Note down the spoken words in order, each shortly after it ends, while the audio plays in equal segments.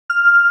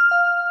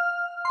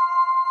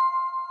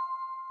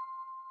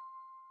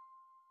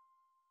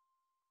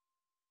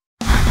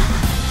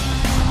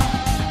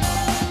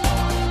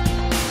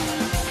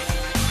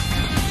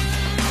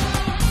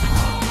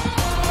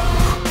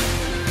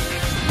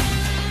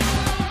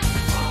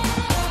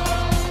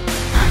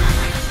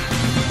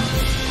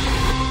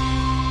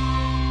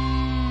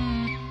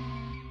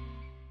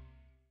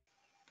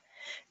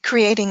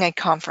Creating a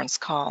conference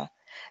call.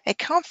 A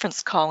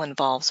conference call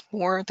involves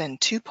more than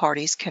two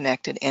parties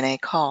connected in a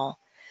call.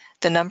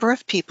 The number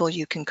of people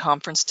you can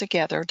conference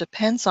together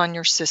depends on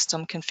your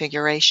system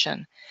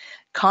configuration.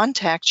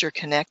 Contact your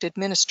Connect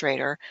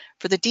administrator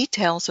for the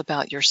details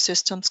about your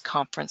system's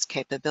conference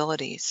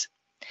capabilities.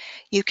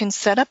 You can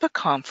set up a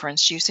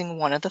conference using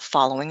one of the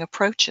following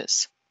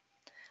approaches.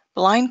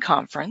 Blind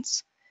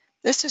conference.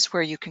 This is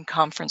where you can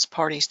conference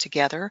parties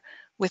together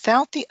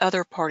without the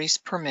other party's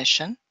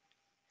permission.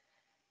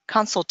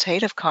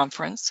 Consultative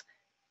conference.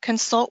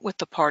 Consult with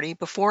the party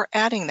before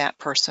adding that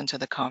person to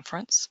the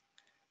conference.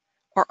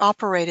 Or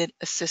operated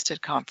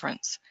assisted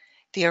conference.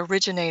 The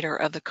originator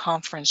of the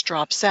conference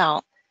drops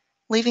out,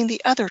 leaving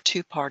the other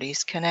two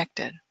parties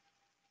connected.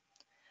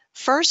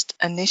 First,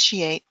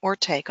 initiate or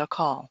take a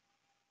call.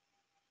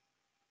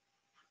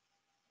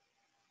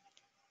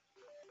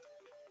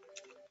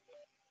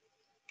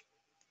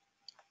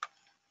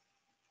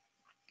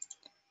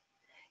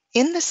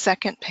 In the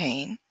second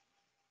pane,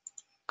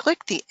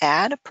 click the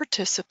Add a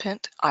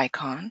Participant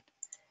icon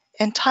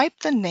and type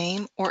the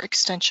name or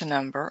extension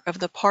number of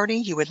the party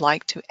you would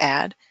like to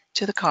add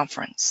to the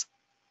conference.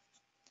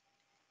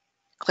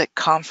 Click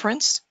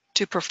Conference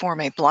to perform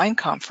a blind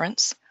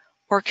conference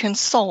or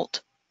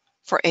Consult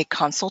for a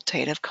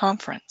consultative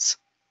conference.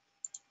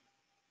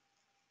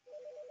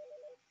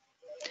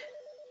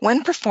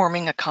 When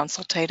performing a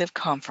consultative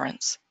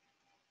conference,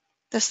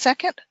 the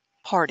second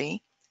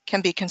party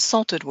can be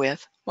consulted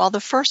with while the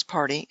first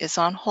party is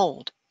on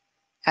hold,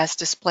 as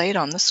displayed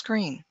on the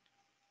screen.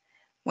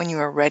 When you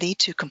are ready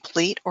to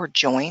complete or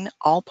join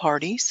all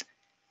parties,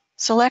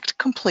 select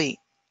Complete.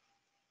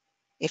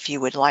 If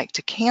you would like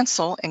to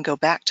cancel and go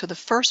back to the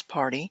first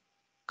party,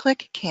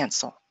 click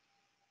Cancel.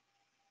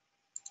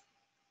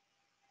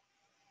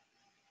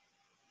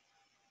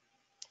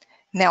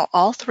 Now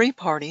all three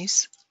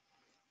parties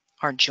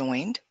are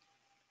joined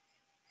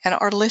and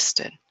are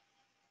listed.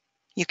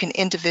 You can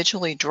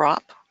individually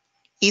drop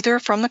either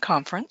from the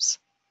conference,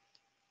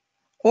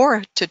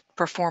 or to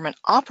perform an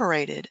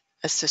operated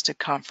assisted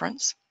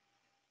conference,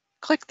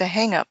 click the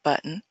Hang Up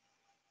button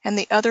and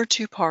the other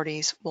two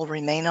parties will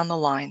remain on the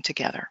line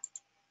together.